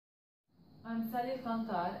I'm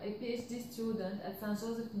KANTAR, a PhD student at St.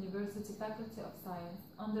 Joseph University Faculty of Science,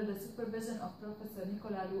 under the supervision of Professor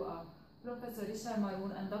Nicolas, Professor Richard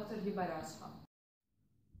Maroon, and Dr. Hiba Rajha.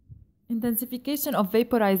 Intensification of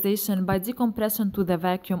vaporization by decompression to the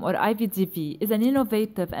vacuum, or IVDV, is an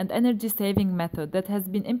innovative and energy-saving method that has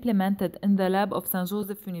been implemented in the lab of St.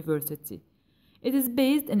 Joseph University. It is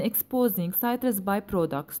based in exposing citrus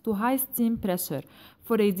byproducts to high steam pressure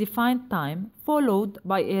for a defined time, followed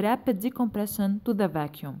by a rapid decompression to the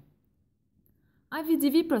vacuum.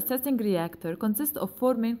 IVDV processing reactor consists of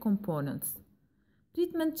four main components.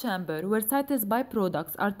 Treatment chamber, where citrus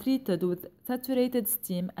byproducts are treated with saturated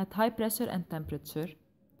steam at high pressure and temperature.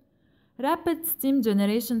 Rapid steam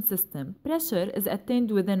generation system. Pressure is attained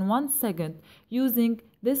within 1 second using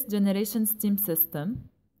this generation steam system.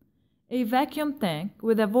 A vacuum tank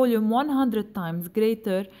with a volume 100 times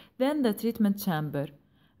greater than the treatment chamber.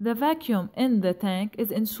 The vacuum in the tank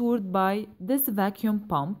is ensured by this vacuum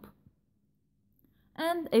pump,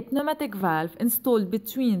 and a pneumatic valve installed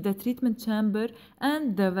between the treatment chamber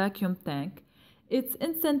and the vacuum tank. Its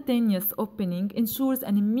instantaneous opening ensures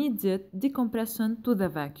an immediate decompression to the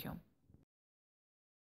vacuum.